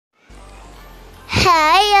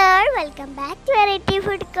Hi all welcome back to variety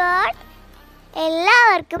food court.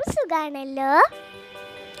 എല്ലാവർക്കും സുഖാണല്ലോ.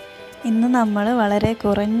 ഇന്ന് നമ്മൾ വളരെ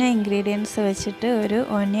കുറഞ്ഞ ഇൻഗ്രീഡിയൻസ് വെച്ചിട്ട് ഒരു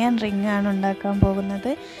ഒനിയൻ റിംഗ് ആണ് ഉണ്ടാക്കാൻ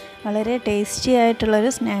പോകുന്നത്. വളരെ ടേസ്റ്റി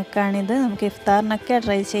ആയിട്ടുള്ളൊരു സ്നാക്കാണിത്. നമുക്ക് ഇഫ്താറിനൊക്കെ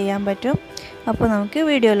ട്രൈ ചെയ്യാൻ പറ്റും. അപ്പോൾ നമുക്ക്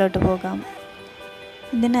വീഡിയോയിലോട്ട് പോകാം.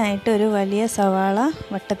 ഇതിനായിട്ട് ഒരു വലിയ സവാള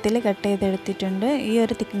വട്ടത്തിൽ കട്ട് ചെയ്തെടുത്തിട്ടുണ്ട്. ഈ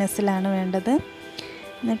ഒരു തിക്നെസ്സിലാണ് വേണ്ടത്.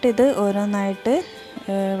 എന്നിട്ട് ഇത് ഓരോന്നായിട്ട്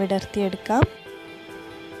വിടർത്തിയെടുക്കാം.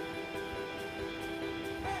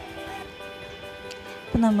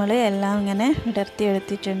 അപ്പോൾ നമ്മൾ എല്ലാം ഇങ്ങനെ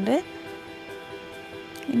വിടർത്തിയെടുത്തിട്ടുണ്ട്.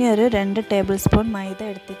 ഇനി ഒരു 2 ടേബിൾ സ്പൂൺ മൈദ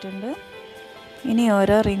എടുത്തിട്ടുണ്ട്. ഇനി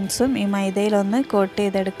ഓരോ റിങ്സും ഈ മൈദയിലൊന്ന് കോട്ട്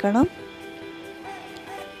ചെയ്തെടുക്കണം.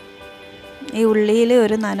 ഈ ഉള്ളിയിൽ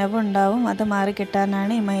ഒരു നനവുണ്ടാവും, അത് മാറി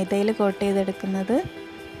കിട്ടാനാണ് ഈ മൈദയിൽ കോട്ട് ചെയ്തെടുക്കുന്നത്.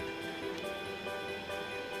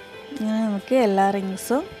 ഇങ്ങനെ നമുക്ക് എല്ലാ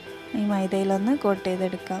റിങ്സും ഈ മൈദയിലൊന്ന് കോട്ട്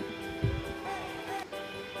ചെയ്തെടുക്കാം.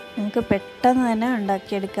 നമുക്ക് പെട്ടെന്ന് തന്നെ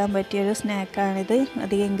ഉണ്ടാക്കിയെടുക്കാൻ പറ്റിയൊരു സ്നാക്കാണിത്.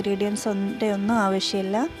 അധികം ഇൻഗ്രീഡിയൻസ് ഒന്നും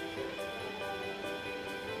ആവശ്യമില്ല.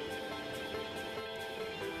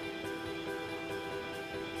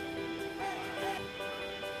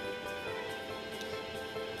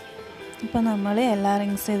 ഇപ്പോൾ നമ്മൾ എല്ലാ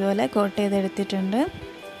റിങ്സും ഇതുപോലെ കോട്ട് ചെയ്തെടുത്തിട്ടുണ്ട്.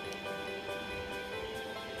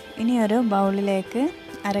 ഇനി ഒരു ബൗളിലേക്ക്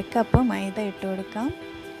 1/2 കപ്പ് മൈദ ഇട്ട് കൊടുക്കാം.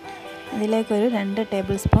 ഇതിലേക്കൊരു 2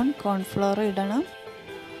 ടേബിൾ സ്പൂൺ കോൺഫ്ലോർ ഇടണം.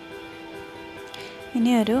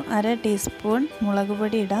 ഇനി ഒരു 1/2 ടീസ്പൂൺ മുളക്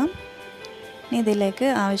പൊടി ഇടാം. ഇനി ഇതിലേക്ക്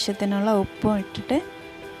ആവശ്യത്തിനുള്ള ഉപ്പും ഇട്ടിട്ട്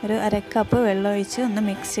ഒരു 1/2 കപ്പ് വെള്ളം ഒഴിച്ച് ഒന്ന്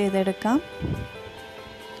മിക്സ് ചെയ്തെടുക്കാം.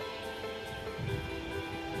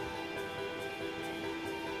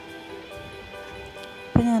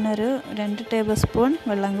 ഇപ്പോൾ ഞാനൊരു 2 ടേബിൾ സ്പൂൺ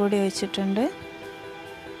വെള്ളം കൂടി ഒഴിച്ചിട്ടുണ്ട്.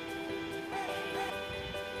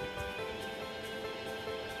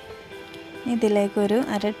 ഇതിലേക്കൊരു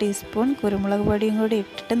 1/2 ടീസ്പൂൺ കുരുമുളക് പൊടിയും കൂടി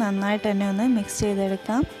ഇട്ടിട്ട് നന്നായിട്ട് തന്നെ ഒന്ന് മിക്സ്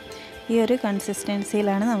ചെയ്തെടുക്കാം. ഈ ഒരു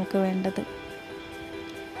കൺസിസ്റ്റൻസിയിലാണ് നമുക്ക് വേണ്ടത്.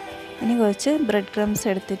 ഇനി കുറച്ച് ബ്രെഡ് ക്രംസ്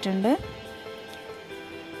എടുത്തിട്ടുണ്ട്.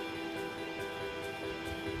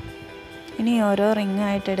 ഇനി ഓരോ റിംഗ്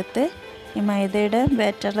ആയിട്ടെടുത്ത് ഈ മൈദയുടെ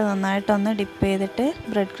ബാറ്ററിൽ നന്നായിട്ടൊന്ന് ഡിപ്പ് ചെയ്തിട്ട്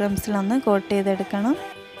ബ്രെഡ് ക്രംസിലൊന്ന് കോട്ട് ചെയ്തെടുക്കണം.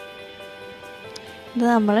 ഇത്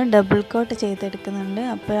നമ്മൾ ഡബിൾ കോട്ട് ചെയ്തെടുക്കുന്നുണ്ട്.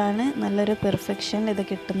 അപ്പോഴാണ് നല്ലൊരു പെർഫെക്ഷൻ ഇത്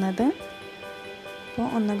കിട്ടുന്നത്.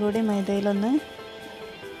 അപ്പോൾ ഒന്നുകൂടി മൈദയിലൊന്ന്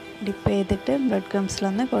ഡിപ്പ് ചെയ്തിട്ട് ബ്രെഡ്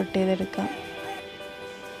ക്രംസിലൊന്ന് കോട്ട് ചെയ്തെടുക്കാം.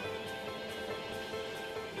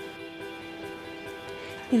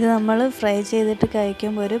 ഇത് നമ്മൾ ഫ്രൈ ചെയ്തിട്ട്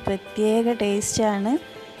കഴിക്കുമ്പോൾ ഒരു പ്രത്യേക ടേസ്റ്റാണ്.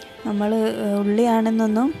 നമ്മൾ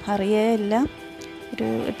ഉള്ളിയാണെന്നൊന്നും അറിയേയില്ല. ഒരു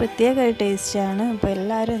പ്രത്യേക ടേസ്റ്റാണ്. അപ്പോൾ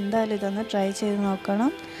എല്ലാവരും എന്തായാലും ഇതൊന്ന് ട്രൈ ചെയ്ത്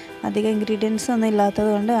നോക്കണം. അധികം ഇൻഗ്രീഡിയൻസ് ഒന്നും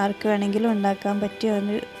ഇല്ലാത്തത് കൊണ്ട് ആർക്ക് വേണമെങ്കിലും ഉണ്ടാക്കാൻ പറ്റിയ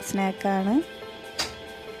ഒരു സ്നാക്കാണ്.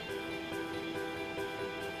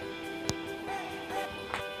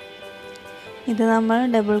 ഇത് നമ്മൾ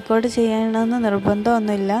ഡബിൾ കോട്ട് ചെയ്യണമെന്ന്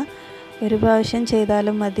നിർബന്ധമൊന്നുമില്ല. ഒരു പ്രാവശ്യം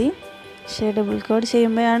ചെയ്താലും മതി. പക്ഷേ ഡബിൾ കോട്ട്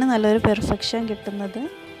ചെയ്യുമ്പോഴാണ് നല്ലൊരു പെർഫെക്ഷൻ കിട്ടുന്നത്.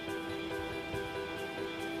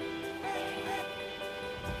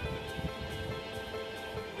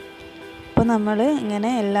 അപ്പോൾ നമ്മൾ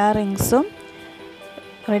ഇങ്ങനെ എല്ലാ റിങ്സും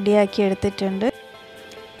റെഡിയാക്കി എടുത്തിട്ടുണ്ട്.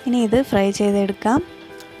 ഇനി ഇത് ഫ്രൈ ചെയ്തെടുക്കാം.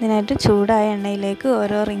 ഇതിനായിട്ട് ചൂടായ എണ്ണയിലേക്ക്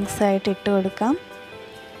ഓരോ റിങ്സ് ആയിട്ട് ഇട്ട് കൊടുക്കാം.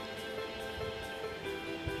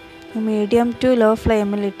 മീഡിയം ടു ലോ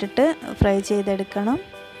ഫ്ലെയിമിൽ ഇട്ടിട്ട് ഫ്രൈ ചെയ്തെടുക്കണം.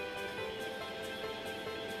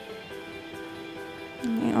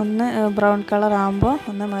 ഒന്ന് ബ്രൗൺ കളർ ആകുമ്പോൾ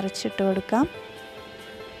ഒന്ന് മറിച്ചിട്ട് കൊടുക്കാം.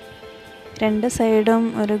 2 സൈഡും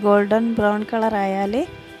ഒരു ഗോൾഡൻ ബ്രൗൺ കളർ ആയാൽ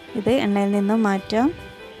ഇത് എണ്ണയിൽ നിന്നും മാറ്റാം.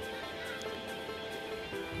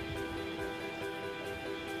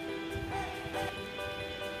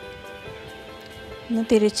 ഒന്ന്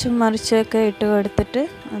തിരിച്ചും മറിച്ചൊക്കെ ഇട്ട് കൊടുത്തിട്ട്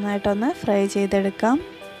നന്നായിട്ടൊന്ന് ഫ്രൈ ചെയ്തെടുക്കാം.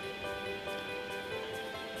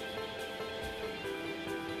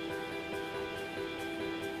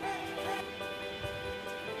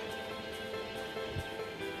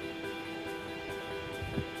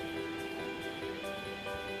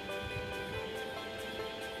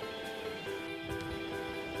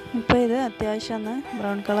 ഇപ്പോൾ ഇത് അത്യാവശ്യം ഒന്ന്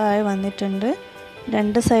ബ്രൗൺ കളറായി വന്നിട്ടുണ്ട്.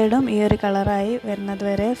 2 സൈഡും ഈ ഒരു കളറായി വരുന്നത്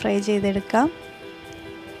വരെ ഫ്രൈ ചെയ്തെടുക്കാം.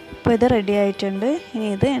 ഇപ്പോൾ ഇത് റെഡി ആയിട്ടുണ്ട്. ഇനി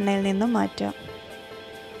ഇത് എണ്ണയിൽ നിന്നും മാറ്റാം.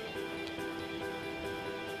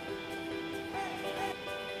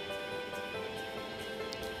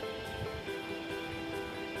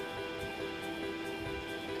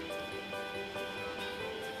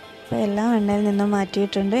 അപ്പോൾ എല്ലാം എണ്ണയിൽ നിന്നും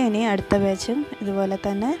മാറ്റിയിട്ടുണ്ട്. ഇനി അടുത്ത ബാച്ചും ഇതുപോലെ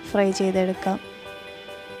തന്നെ ഫ്രൈ ചെയ്തെടുക്കാം.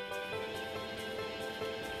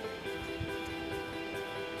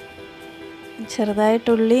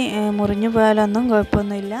 ചെറുതായിട്ടുള്ളി മുറിഞ്ഞു പോയാലൊന്നും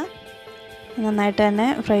കുഴപ്പമൊന്നുമില്ല. നന്നായിട്ട് തന്നെ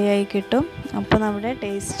ഫ്രൈ ആയി കിട്ടും. അപ്പോൾ നമ്മുടെ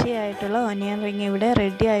ടേസ്റ്റി ആയിട്ടുള്ള ഓനിയൻ റിങ് ഇവിടെ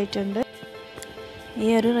റെഡി ആയിട്ടുണ്ട്. ഈ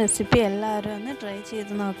ഒരു റെസിപ്പി എല്ലാവരും ഒന്ന് ട്രൈ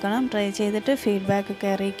ചെയ്ത് നോക്കണം. ട്രൈ ചെയ്തിട്ട് ഫീഡ്ബാക്ക് ഒക്കെ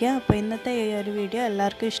അറിയിക്കുക. അപ്പോൾ ഇന്നത്തെ ഈ ഒരു വീഡിയോ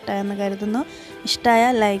എല്ലാവർക്കും ഇഷ്ടമായെന്ന് കരുതുന്നു.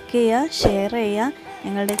 ഇഷ്ടമായാൽ ലൈക്ക് ചെയ്യുക, ഷെയർ ചെയ്യുക.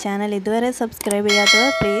 ഞങ്ങളുടെ ചാനൽ ഇതുവരെ സബ്സ്ക്രൈബ്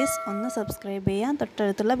ചെയ്യാത്തവർ പ്ലീസ് ഒന്ന് സബ്സ്ക്രൈബ് ചെയ്യാം.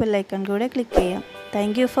 തൊട്ടടുത്തുള്ള ബെല്ലൈക്കൺ കൂടെ ക്ലിക്ക് ചെയ്യാം.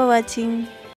 Thank you for watching.